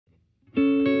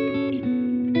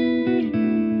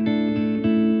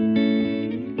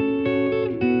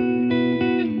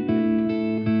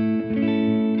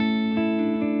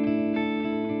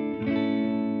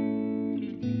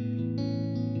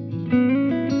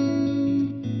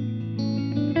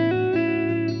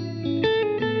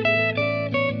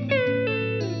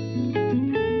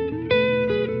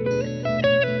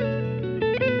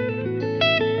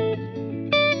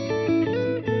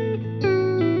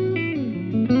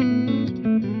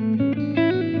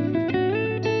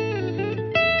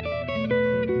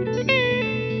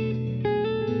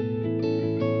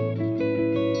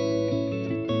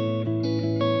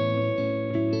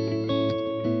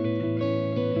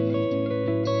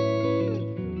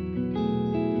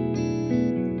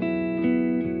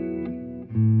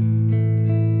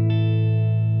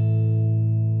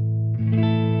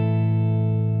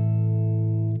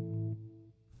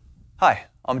Hi,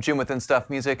 I'm Jim with Stuff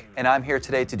Music, and I'm here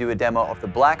today to do a demo of the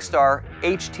Blackstar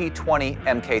HT-20R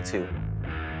MkII.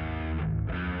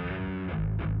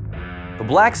 The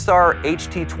Blackstar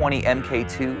HT-20R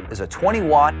MkII is a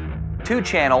 20-watt,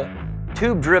 2-channel,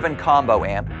 tube-driven combo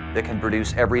amp that can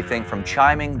produce everything from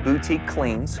chiming boutique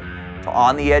cleans to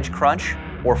on-the-edge crunch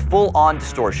or full-on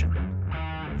distortion.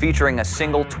 Featuring a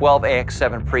single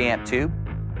 12AX7 preamp tube,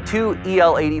 2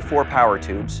 EL84 power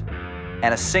tubes,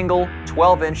 and a single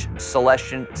 12-inch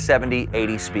Celestion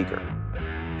 7080 speaker.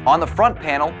 On the front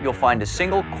panel, you'll find a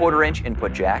single 1/4-inch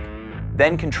input jack,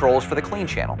 then controls for the clean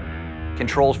channel.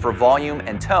 Controls for volume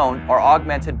and tone are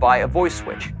augmented by a voice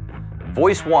switch.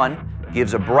 Voice 1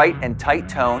 gives a bright and tight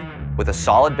tone with a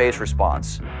solid bass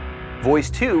response.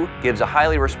 Voice 2 gives a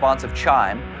highly responsive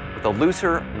chime with a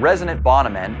looser, resonant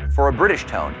bottom end for a British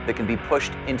tone that can be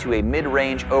pushed into a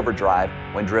mid-range overdrive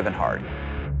when driven hard.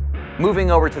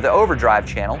 Moving over to the overdrive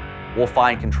channel, we'll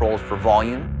find controls for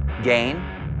volume, gain,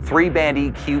 3-band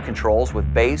EQ controls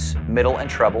with bass, middle, and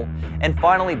treble, and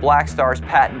finally Blackstar's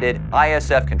patented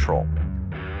ISF control.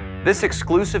 This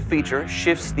exclusive feature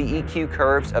shifts the EQ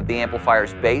curves of the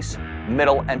amplifier's bass,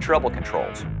 middle, and treble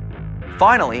controls.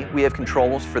 Finally, we have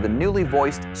controls for the newly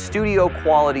voiced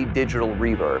studio-quality digital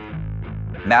reverb,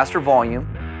 master volume,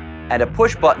 and a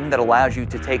push button that allows you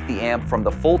to take the amp from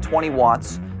the full 20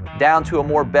 watts down to a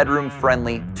more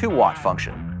bedroom-friendly 2-watt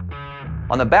function.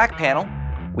 On the back panel,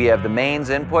 we have the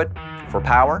mains input for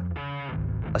power,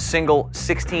 a single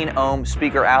 16-ohm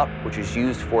speaker out, which is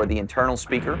used for the internal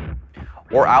speaker,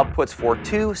 or outputs for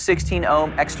 2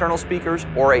 16-ohm external speakers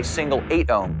or a single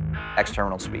 8-ohm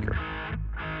external speaker.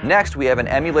 Next, we have an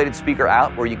emulated speaker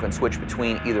out where you can switch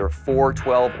between either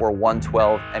 412 or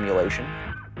 112 emulation,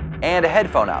 and a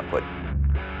headphone output.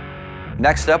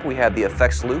 Next up, we have the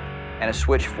effects loop and a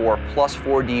switch for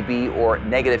 +4 dB or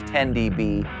 -10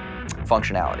 dB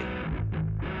functionality.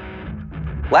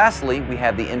 Lastly, we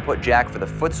have the input jack for the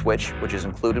foot switch, which is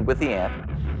included with the amp,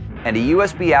 and a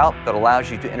USB out that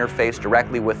allows you to interface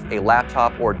directly with a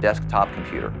laptop or desktop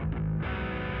computer.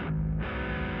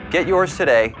 Get yours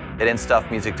today at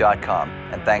InStuffMusic.com,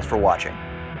 and thanks for watching.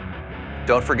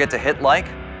 Don't forget to hit like,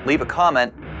 leave a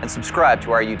comment, and subscribe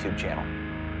to our YouTube channel.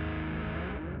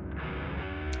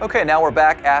 Okay, now we're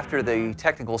back after the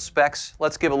technical specs.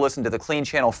 Let's give a listen to the clean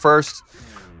channel first.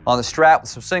 On the Strat with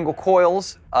some single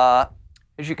coils. As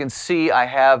you can see, I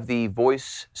have the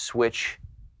voice switch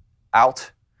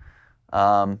out.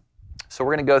 So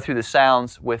we're going to go through the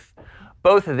sounds with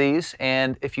both of these.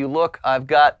 And if you look, I've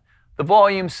got the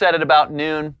volume set at about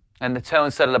noon and the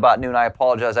tone set at about noon. I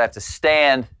apologize, I have to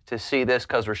stand to see this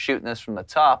because we're shooting this from the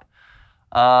top.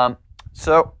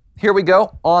 So here we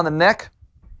go on the neck.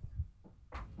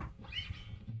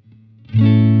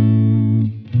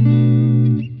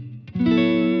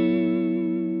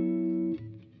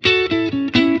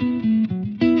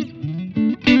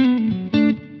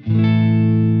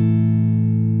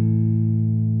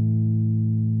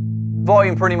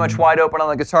 Volume pretty much wide open on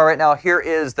the guitar right now. Here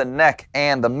is the neck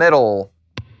and the middle.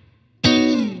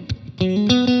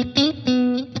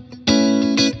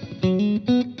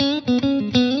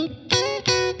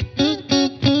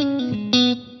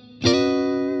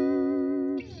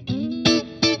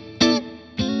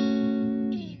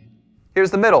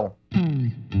 Here's the middle.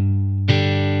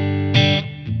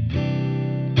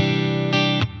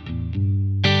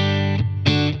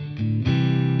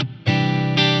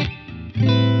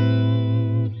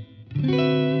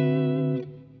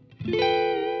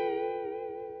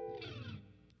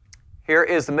 Here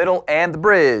is the middle and the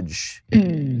bridge.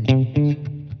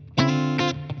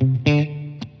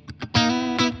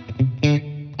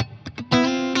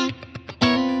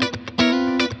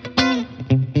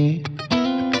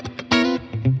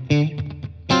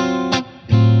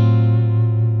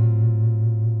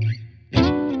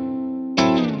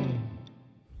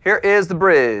 Here is the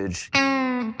bridge.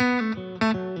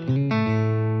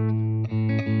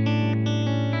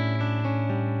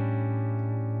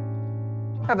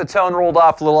 Have the tone rolled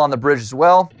off a little on the bridge as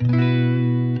well.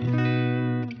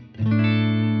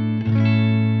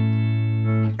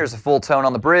 Here's a full tone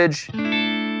on the bridge.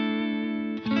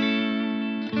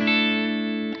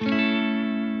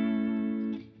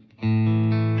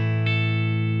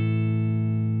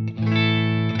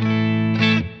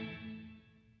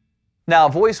 Now,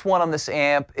 voice 1 on this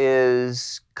amp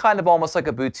is kind of almost like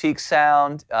a boutique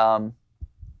sound. The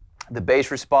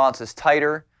bass response is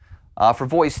tighter. For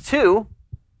voice 2,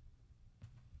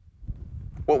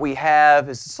 what we have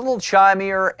is it's a little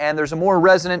chimier and there's a more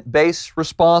resonant bass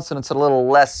response and it's a little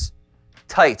less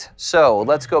tight. So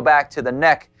let's go back to the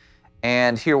neck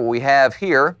and hear what we have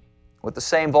here with the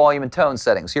same volume and tone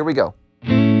settings. Here we go.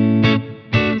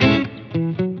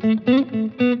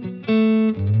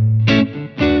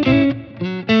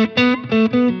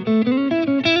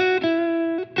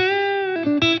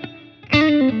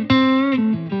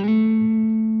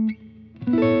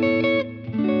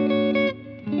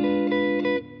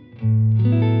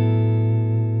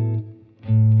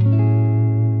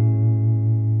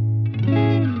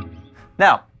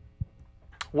 Now,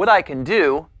 what I can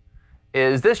do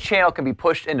is this channel can be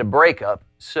pushed into breakup,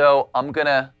 so I'm going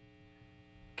to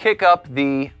kick up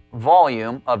the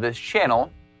volume of this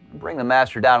channel, bring the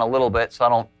master down a little bit so I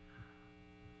don't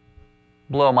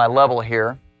blow my level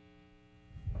here.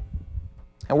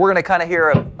 And we're going to kind of hear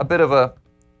a bit of a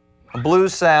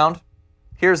blues sound.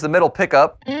 Here's the middle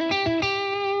pickup.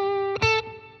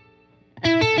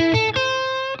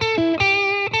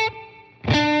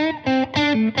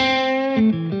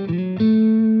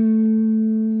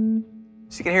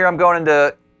 So you can hear I'm going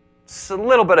into a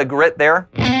little bit of grit there.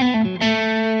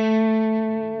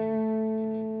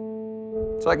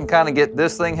 So I can kind of get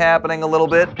this thing happening a little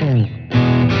bit.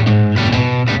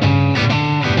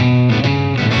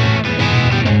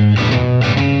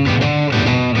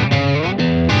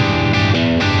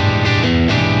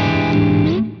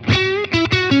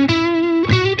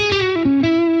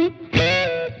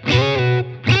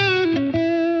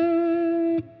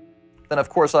 Then of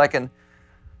course I can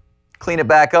clean it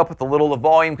back up with a little of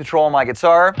volume control on my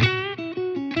guitar.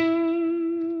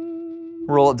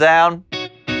 Roll it down.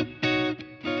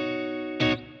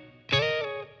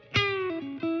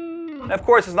 And of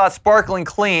course it's not sparkling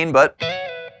clean, but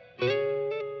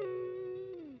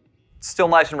it's still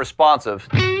nice and responsive.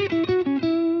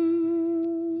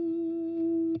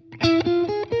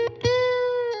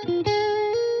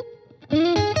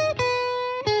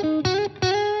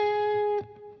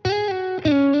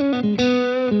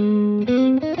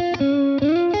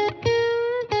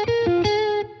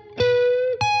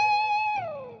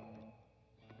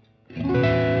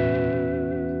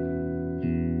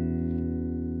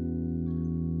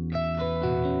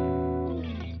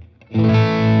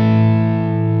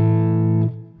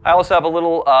 I also have a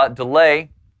little delay.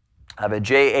 I have a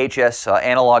JHS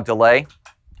analog delay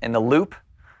in the loop.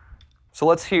 So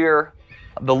let's hear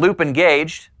the loop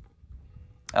engaged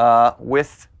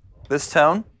with this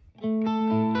tone.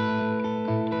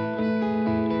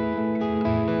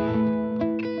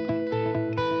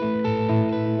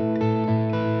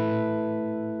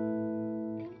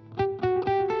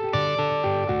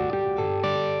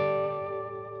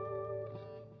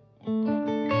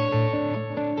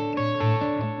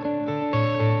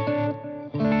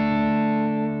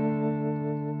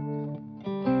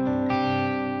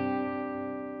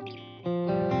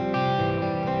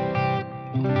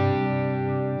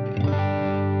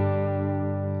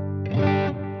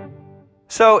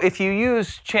 So if you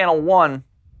use channel 1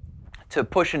 to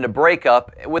push into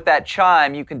breakup, with that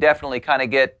chime you can definitely kind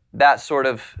of get that sort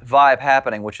of vibe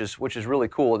happening, which is really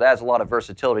cool. It adds a lot of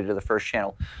versatility to the first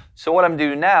channel. So what I'm going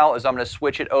to do now is I'm going to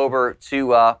switch it over to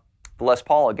the Les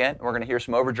Paul again, and we're going to hear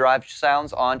some overdrive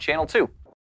sounds on channel 2.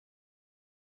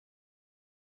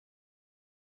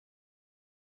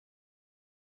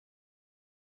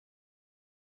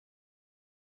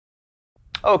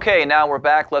 Okay, now we're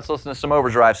back. Let's listen to some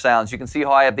overdrive sounds. You can see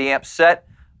how I have the amp set.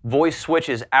 Voice switch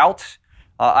is out.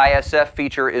 ISF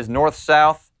feature is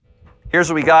north-south. Here's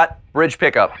what we got. Bridge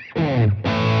pickup.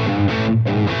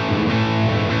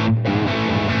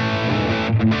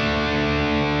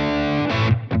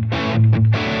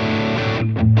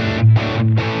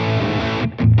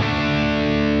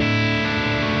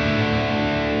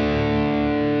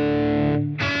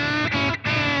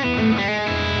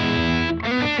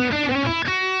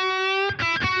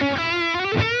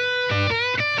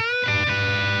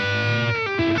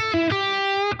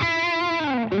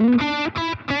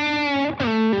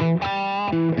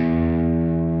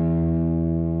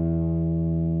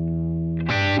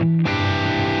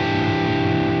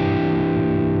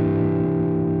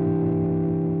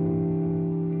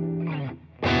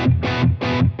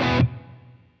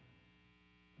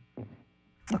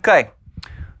 Okay,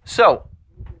 so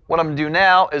what I'm going to do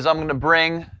now is I'm going to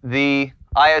bring the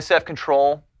ISF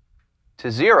control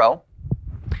to 0,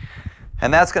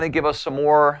 and that's going to give us some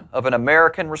more of an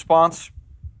American response,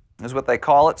 is what they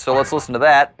call it. So let's listen to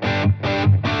that.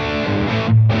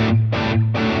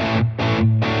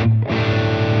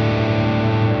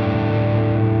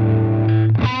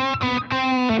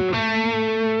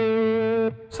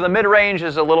 So the mid-range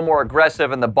is a little more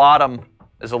aggressive and the bottom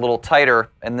is a little tighter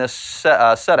in this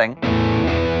setting.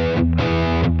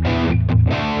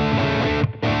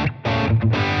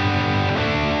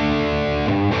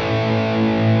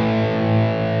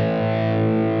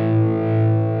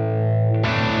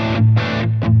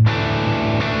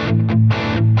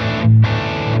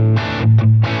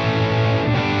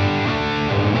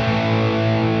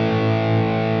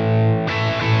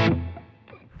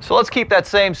 So let's keep that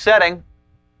same setting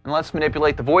and let's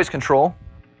manipulate the voice control.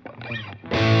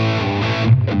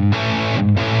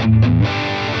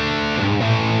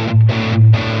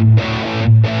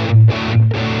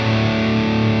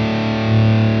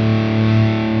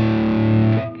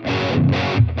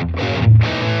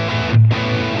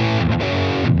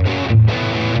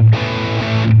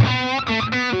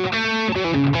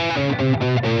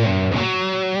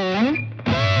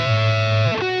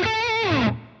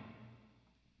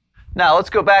 Now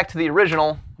let's go back to the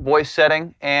original voice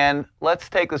setting and let's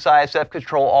take this ISF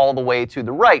control all the way to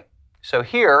the right. So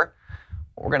here,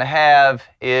 what we're going to have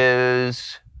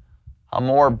is a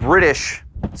more British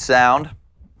sound.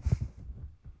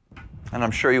 And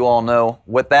I'm sure you all know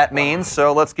what that means,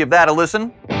 so let's give that a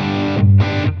listen.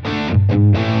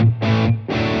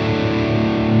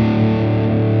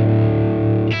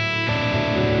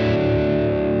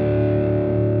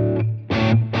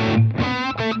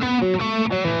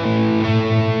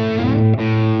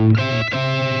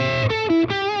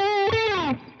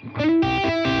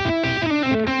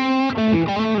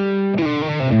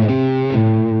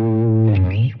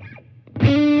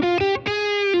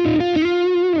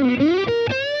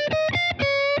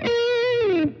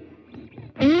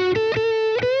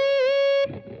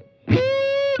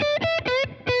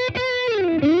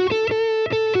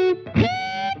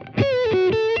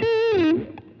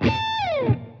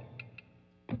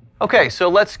 Okay, so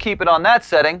let's keep it on that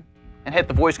setting and hit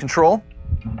the voice control.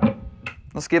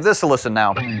 Let's give this a listen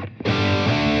now. A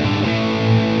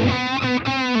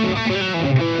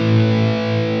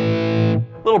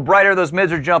little brighter, those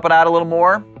mids are jumping out a little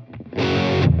more.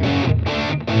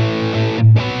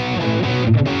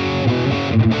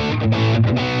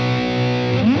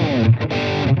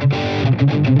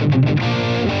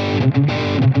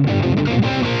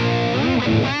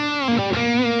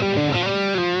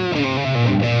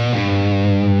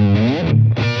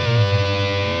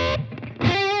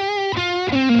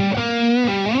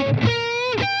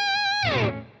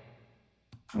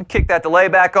 Kick that delay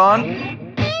back on. I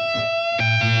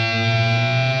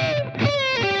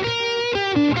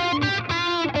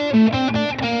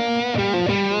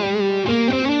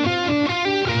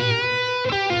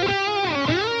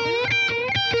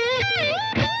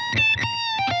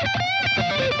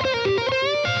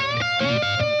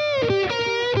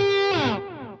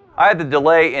had the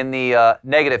delay in the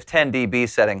negative 10 dB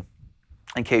setting,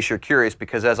 in case you're curious,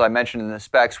 because as I mentioned in the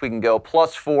specs, we can go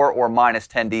 +4 or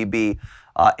 -10 dB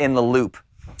in the loop.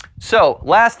 So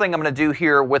last thing I'm going to do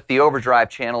here with the overdrive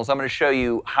channels, I'm going to show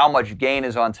you how much gain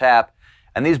is on tap.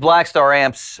 And these Blackstar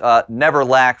amps never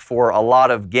lack for a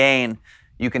lot of gain.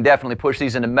 You can definitely push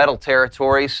these into metal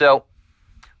territory. So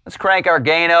let's crank our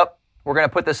gain up. We're going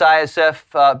to put this ISF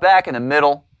back in the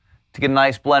middle to get a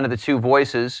nice blend of the two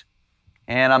voices.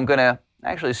 And I'm going to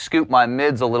actually scoop my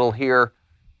mids a little here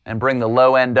and bring the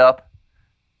low end up.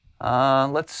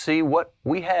 Let's see what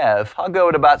we have. I'll go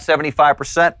at about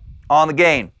 75% on the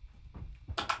gain.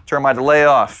 Turn my delay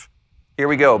off. Here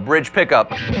we go, bridge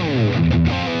pickup.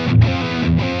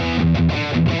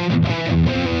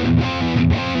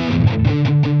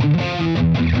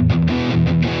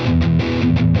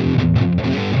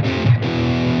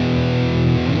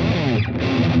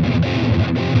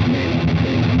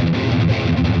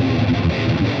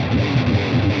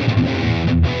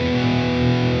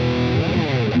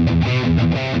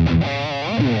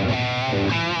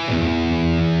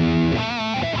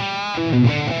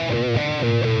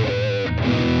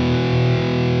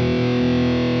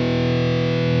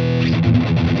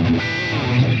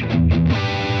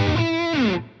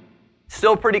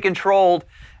 Still pretty controlled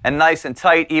and nice and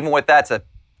tight. Even with that's a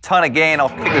ton of gain. I'll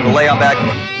kick the delay on back.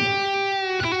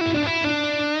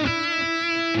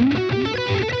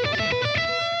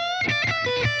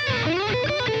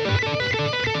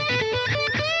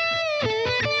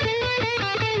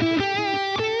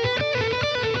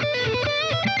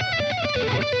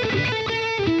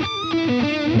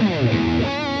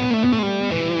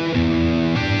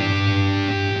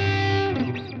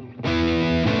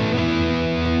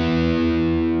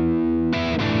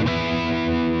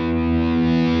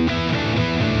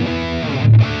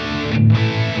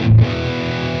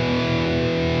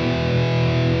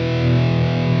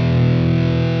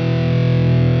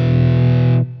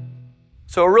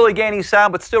 So a really gainy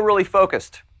sound, but still really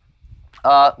focused.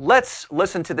 Let's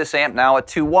listen to this amp now at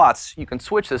 2 watts. You can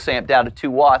switch this amp down to 2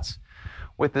 watts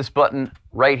with this button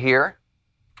right here.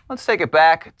 Let's take it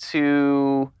back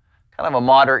to kind of a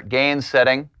moderate gain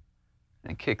setting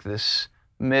and kick this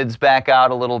mids back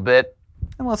out a little bit.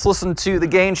 And let's listen to the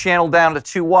gain channel down to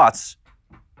 2 watts.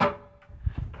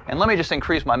 And let me just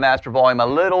increase my master volume a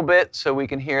little bit so we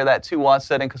can hear that 2 watt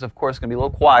setting, because of course it's going to be a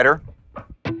little quieter.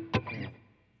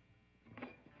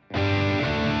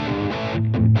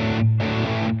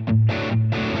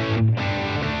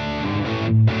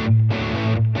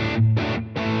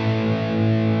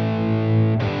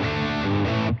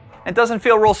 It doesn't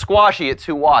feel real squashy at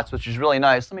 2 watts, which is really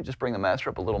nice. Let me just bring the master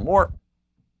up a little more.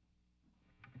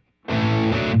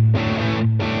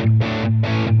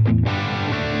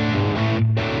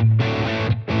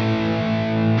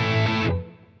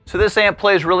 So this amp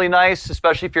plays really nice,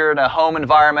 especially if you're in a home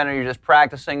environment or you're just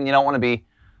practicing. You don't want to be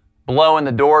blowing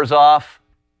the doors off.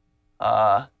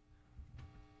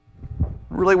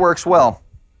 Really works well.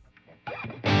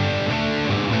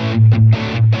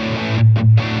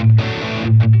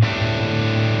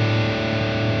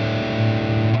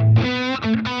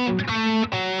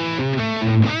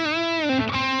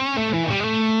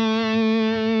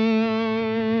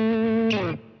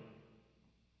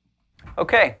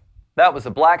 Okay, that was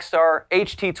the Blackstar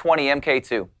HT-20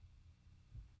 MkII.